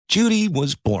Judy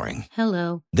was boring.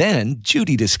 Hello. Then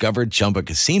Judy discovered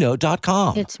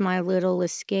ChumbaCasino.com. It's my little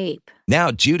escape. Now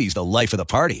Judy's the life of the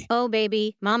party. Oh,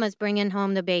 baby, mama's bringing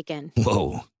home the bacon.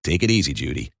 Whoa, take it easy,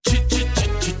 Judy.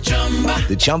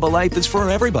 The Chumba life is for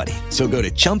everybody. So go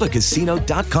to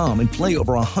ChumbaCasino.com and play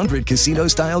over 100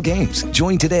 casino-style games.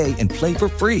 Join today and play for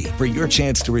free for your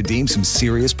chance to redeem some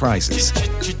serious prizes.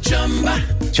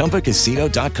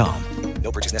 ChumbaCasino.com.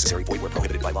 No purchase necessary. Void where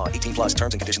prohibited by law. 18 plus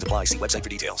terms and conditions apply. See website for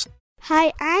details.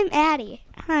 Hi, I'm Addie.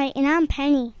 Hi, and I'm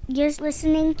Penny. You're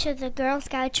listening to the Girl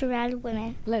Guide to Rad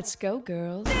Women. Let's go,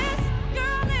 girls.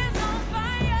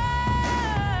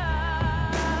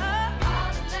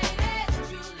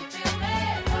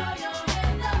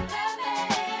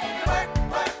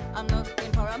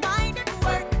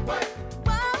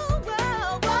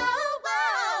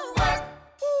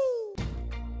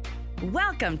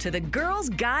 Welcome to the Girls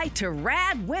Guide to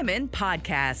Rad Women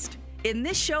podcast. In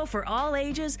this show for all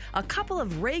ages, a couple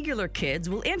of regular kids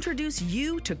will introduce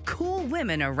you to cool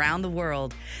women around the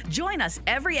world. Join us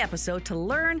every episode to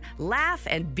learn, laugh,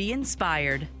 and be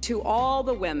inspired. To all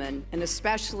the women, and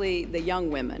especially the young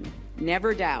women,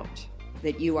 never doubt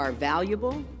that you are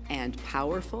valuable and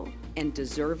powerful and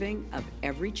deserving of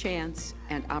every chance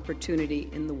and opportunity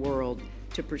in the world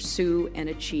to pursue and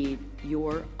achieve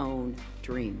your own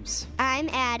dreams. I'm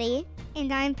Addie.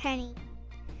 And I'm Penny.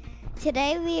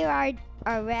 Today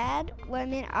our rad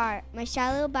women are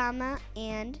Michelle Obama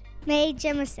and Mae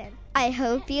Jemison. I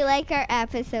hope you like our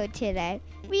episode today.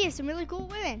 We have some really cool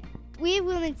women. We have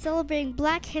women celebrating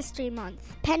Black History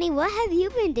Month. Penny, what have you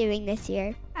been doing this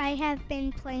year? I have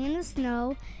been playing in the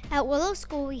snow. At Willow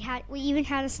School, we even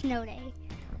had a snow day.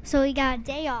 So we got a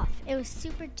day off. It was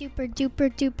super duper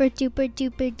duper duper duper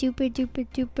duper duper duper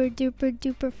duper duper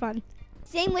duper fun.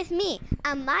 Same with me.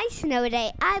 On my snow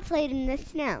day, I played in the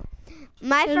snow.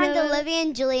 My friends Olivia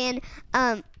and Julian,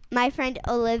 my friend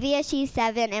Olivia, she's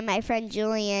 7, and my friend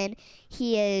Julian,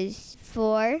 he is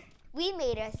 4. We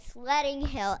made a sledding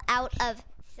hill out of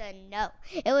snow.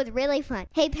 It was really fun.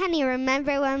 Hey, Penny,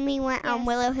 remember when we went on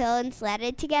Willow Hill and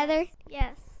sledded together?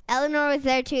 Yes. Eleanor was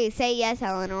there too. Say yes,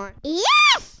 Eleanor.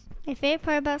 Yes! My favorite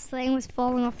part about sledding was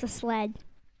falling off the sled.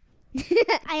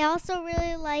 I also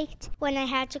really liked when I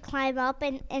had to climb up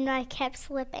and I kept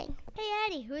slipping. Hey,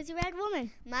 Addie, who is your rad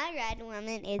woman? My rad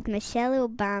woman is Michelle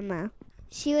Obama.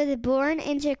 She was born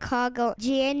in Chicago,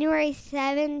 January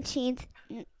 17th,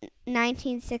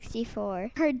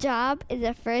 1964. Her job is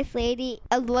a first lady,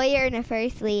 a lawyer and a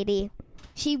first lady.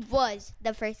 She was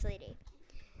the first lady.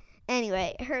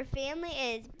 Anyway, her family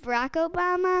is Barack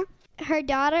Obama. Her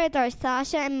daughters are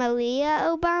Sasha and Malia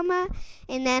Obama,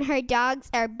 and then her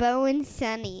dogs are Bo and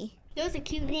Sunny. Those are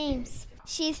cute names.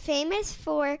 She's famous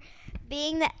for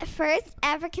being the first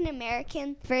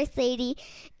African-American first lady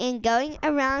and going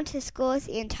around to schools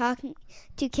and talking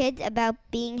to kids about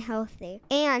being healthy.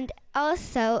 And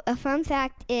also, a fun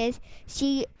fact is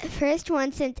she first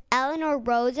one since Eleanor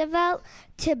Roosevelt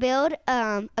to build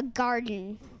a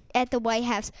garden at the White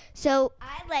House. So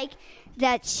I like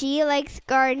that she likes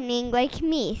gardening like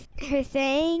me. Her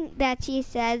saying that she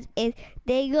says is,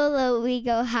 they go low, we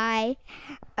go high.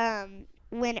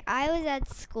 When I was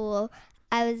at school,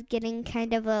 I was getting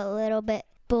kind of a little bit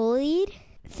bullied.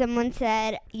 Someone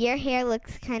said, your hair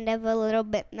looks kind of a little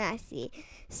bit messy.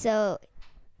 So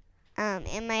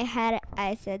in my head,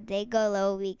 I said, they go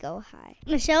low, we go high.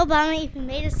 Michelle Obama even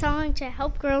made a song to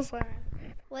help girls learn.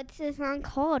 What's the song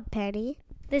called, Penny?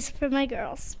 This is for my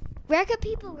girls. Where can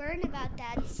people learn about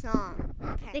that song?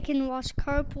 Penny? They can watch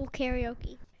Carpool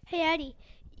Karaoke. Hey, Addie,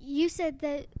 you said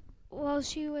that while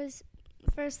she was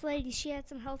First Lady, she had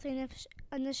some healthy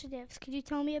initiatives. Could you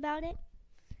tell me about it?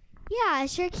 Yeah, I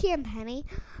sure can, Penny.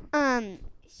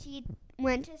 She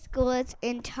went to schools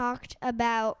and talked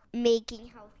about making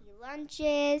healthy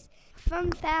lunches.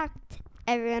 Fun fact,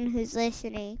 everyone who's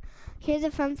listening, here's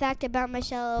a fun fact about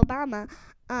Michelle Obama.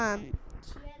 She has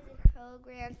a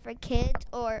program for kids,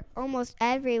 or almost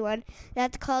everyone,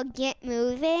 that's called Get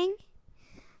Moving.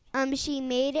 She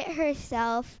made it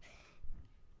herself,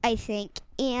 I think,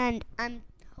 and I'm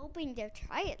hoping to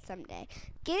try it someday.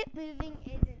 Get Moving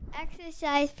is an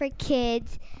exercise for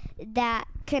kids that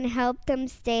can help them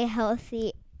stay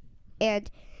healthy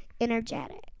and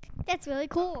energetic. That's really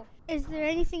cool. Is there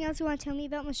anything else you want to tell me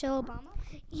about Michelle Obama?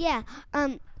 Yeah.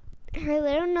 Her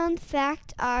little known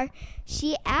fact are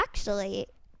she actually,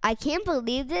 I can't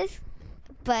believe this,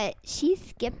 but she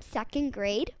skipped second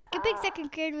grade. Skipping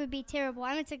second grade would be terrible.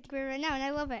 I'm in second grade right now, and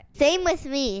I love it. Same with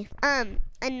me.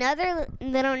 Another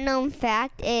little known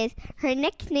fact is her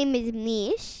nickname is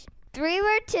Mish. 3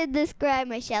 words to describe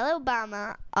Michelle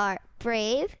Obama are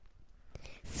brave,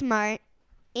 smart,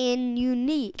 and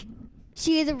unique.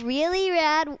 She is really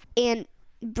rad and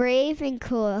brave and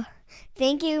cool.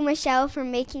 Thank you, Michelle, for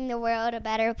making the world a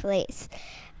better place.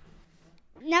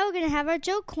 Now we're going to have our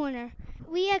joke corner.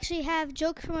 We actually have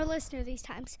jokes from our listener these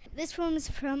times. This one is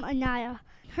from Anaya.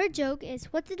 Her joke is,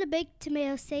 what did the big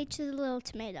tomato say to the little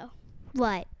tomato?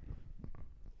 What?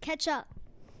 Catch up.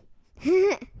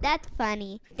 That's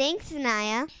funny. Thanks,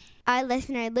 Anaya. Our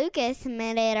listener Lucas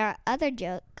submitted our other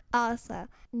joke also.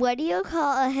 What do you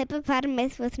call a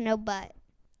hippopotamus with no butt?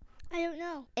 I don't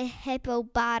know. A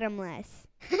hippopotamus.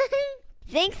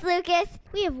 Thanks, Lucas.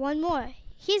 We have one more.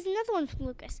 Here's another one from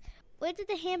Lucas. Where did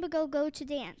the hamburger go to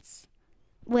dance?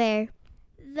 Where?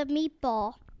 The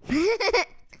meatball.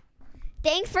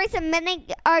 Thanks for submitting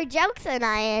our jokes,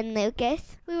 Anaya and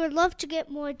Lucas. We would love to get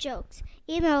more jokes.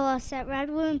 Email us at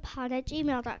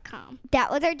radwomanpod@gmail.com. That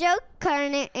was our joke,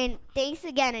 Carter, and thanks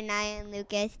again, Anaya and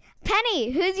Lucas.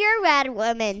 Penny, who's your rad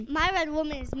woman? My rad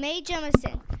woman is Mae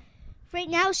Jemison. Right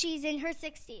now, she's in her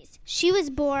 60s. She was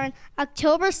born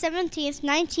October 17th,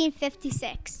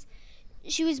 1956.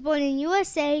 She was born in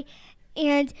USA,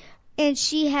 and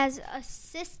she has a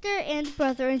sister and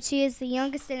brother, and she is the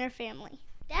youngest in her family.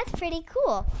 That's pretty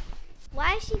cool.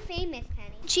 Why is she famous,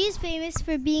 Penny? She is famous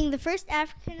for being the first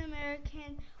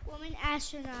African-American woman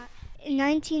astronaut. In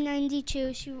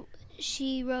 1992,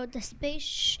 she rode the Space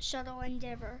Shuttle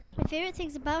Endeavour. My favorite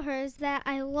things about her is that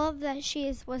I love that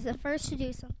she was the first to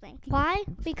do something. Why?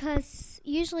 Because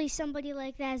usually somebody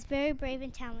like that is very brave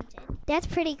and talented. That's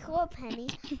pretty cool, Penny.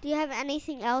 Do you have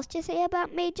anything else to say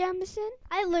about Mae Jemison?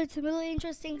 I learned some really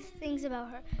interesting things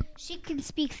about her. She can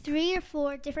speak 3 or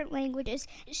 4 different languages.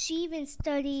 She even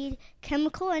studied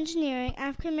chemical engineering,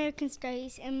 African American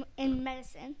studies, and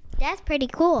medicine. That's pretty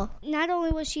cool. Not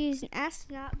only was she an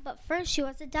astronaut, but first she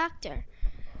was a doctor.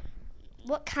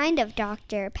 What kind of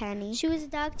doctor, Penny? She was a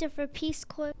doctor for Peace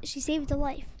Corps. She saved a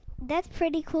life. That's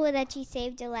pretty cool that she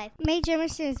saved a life. Mae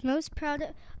Jemison is most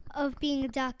proud of being a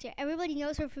doctor. Everybody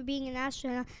knows her for being an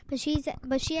astronaut, but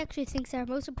she actually thinks her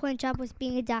most important job was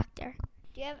being a doctor.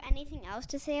 Do you have anything else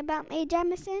to say about Mae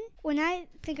Jemison? When I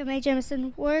think of Mae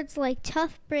Jemison, words like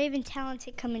tough, brave, and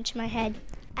talented come into my head.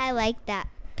 I like that,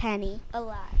 Penny, a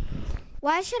lot.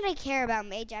 Why should I care about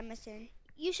Mae Jemison?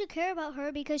 You should care about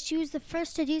her because she was the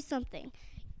first to do something.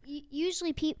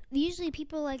 Usually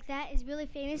people like that is really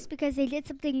famous because they did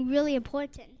something really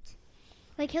important.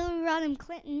 Like Hillary Rodham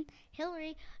Clinton.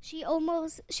 Hillary, she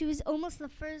was almost the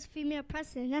first female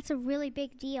president. That's a really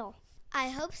big deal. I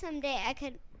hope someday I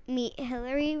could meet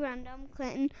Hillary Rodham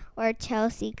Clinton or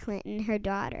Chelsea Clinton, her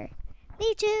daughter.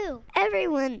 Me too.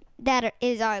 Everyone that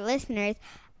is our listeners,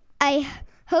 I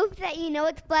hope that you know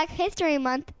it's Black History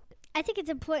Month. I think it's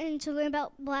important to learn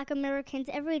about Black Americans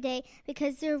every day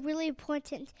because they're really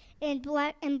important. And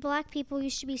black people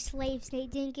used to be slaves. They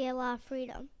didn't get a lot of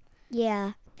freedom.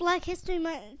 Yeah. Black History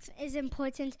Month is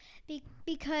important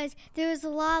because there was a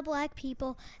lot of black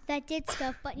people that did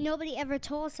stuff, but nobody ever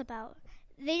told us about.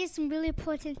 They did some really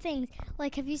important things.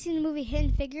 Like, have you seen the movie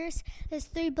Hidden Figures? There's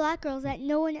 3 black girls that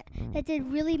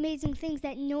did really amazing things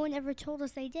that no one ever told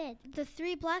us they did. The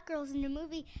 3 black girls in the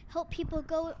movie helped people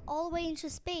go all the way into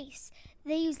space.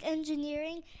 They used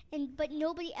engineering, but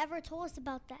nobody ever told us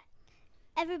about that.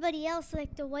 Everybody else,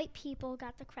 like the white people,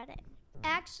 got the credit.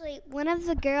 Actually, one of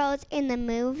the girls in the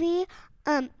movie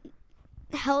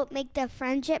helped make the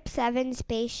Friendship 7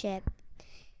 spaceship.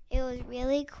 It was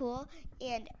really cool,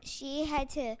 and she had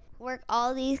to work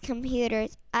all these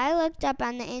computers. I looked up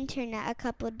on the internet a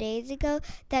couple of days ago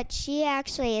that she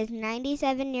actually is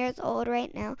 97 years old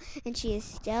right now, and she is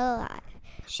still alive.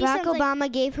 Barack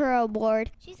Obama gave her an award.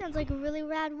 She sounds like a really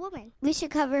rad woman. We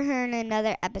should cover her in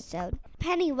another episode.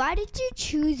 Penny, why did you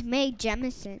choose Mae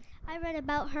Jemison? I read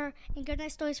about her in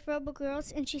Goodnight Stories for Rebel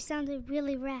Girls, and she sounded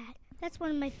really rad. That's one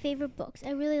of my favorite books.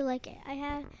 I really like it.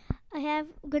 I have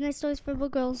Goodnight Stories for Rebel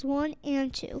Girls 1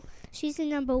 and 2. She's in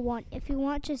number 1. If you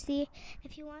want to see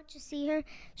her,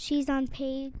 she's on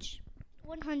page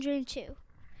 102.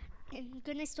 In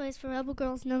Goodnight Stories for Rebel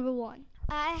Girls number 1.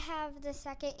 I have the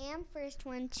second and first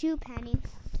one too, Penny.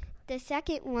 The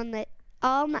second one that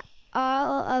all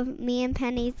of me and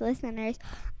Penny's listeners,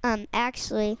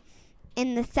 actually,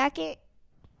 in the second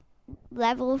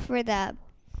level for the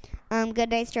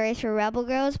Goodnight Stories for Rebel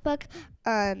Girls book,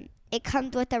 it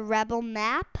comes with a rebel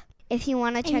map, if you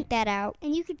want to check that out.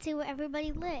 And you can see where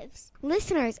everybody lives.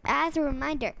 Listeners, as a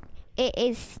reminder, it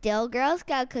is still Girl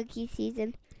Scout cookie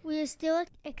season. We are still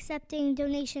accepting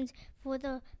donations for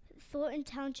the Thornton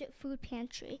Township Food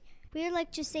Pantry. We would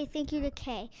like to say thank you to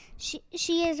Kay.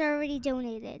 She has already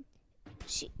donated.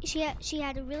 She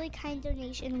had a really kind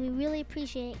donation. We really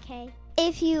appreciate it, Kay.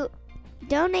 If you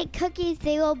donate cookies.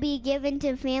 They will be given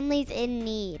to families in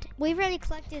need. We've already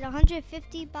collected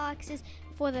 150 boxes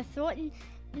for the Thornton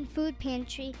Food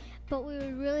Pantry, but we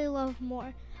would really love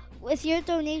more. With your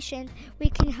donation, we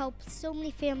can help so many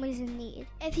families in need.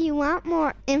 If you want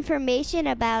more information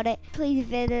about it, please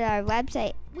visit our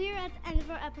website. We are at the end of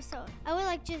our episode. I would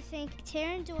like to thank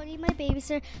Tara and Dorothy, my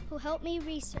babysitter, who helped me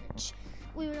research.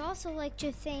 We would also like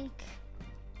to thank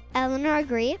Eleanor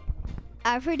Greep,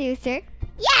 our producer.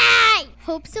 Yay!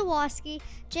 Hope Zawoski,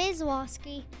 Jay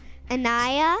Zawoski,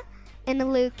 Anaya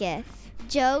and Lucas,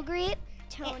 Joe Greep,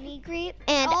 Tony Greep,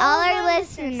 and all our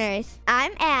listeners.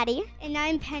 I'm Addie. And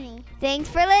I'm Penny. Thanks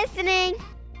for listening.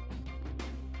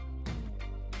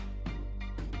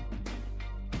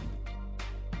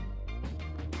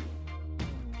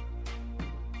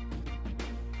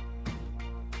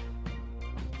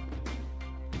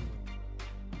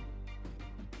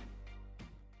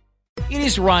 It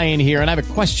is Ryan here, and I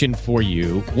have a question for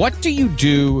you. What do you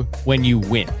do when you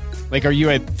win? Like, are you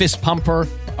a fist pumper,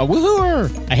 a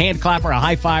woohooer, a hand clapper, a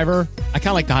high fiver? I kind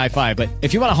of like the high five, but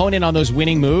if you want to hone in on those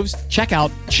winning moves, check out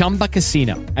Chumba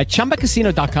Casino. At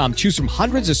ChumbaCasino.com, choose from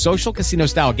hundreds of social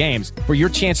casino-style games for your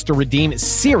chance to redeem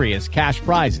serious cash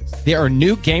prizes. There are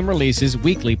new game releases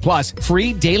weekly, plus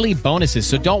free daily bonuses.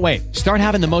 So don't wait. Start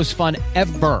having the most fun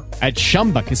ever at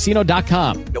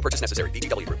ChumbaCasino.com. No purchase necessary.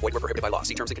 VGW Group. Void where prohibited by law.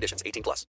 See terms and conditions. 18+.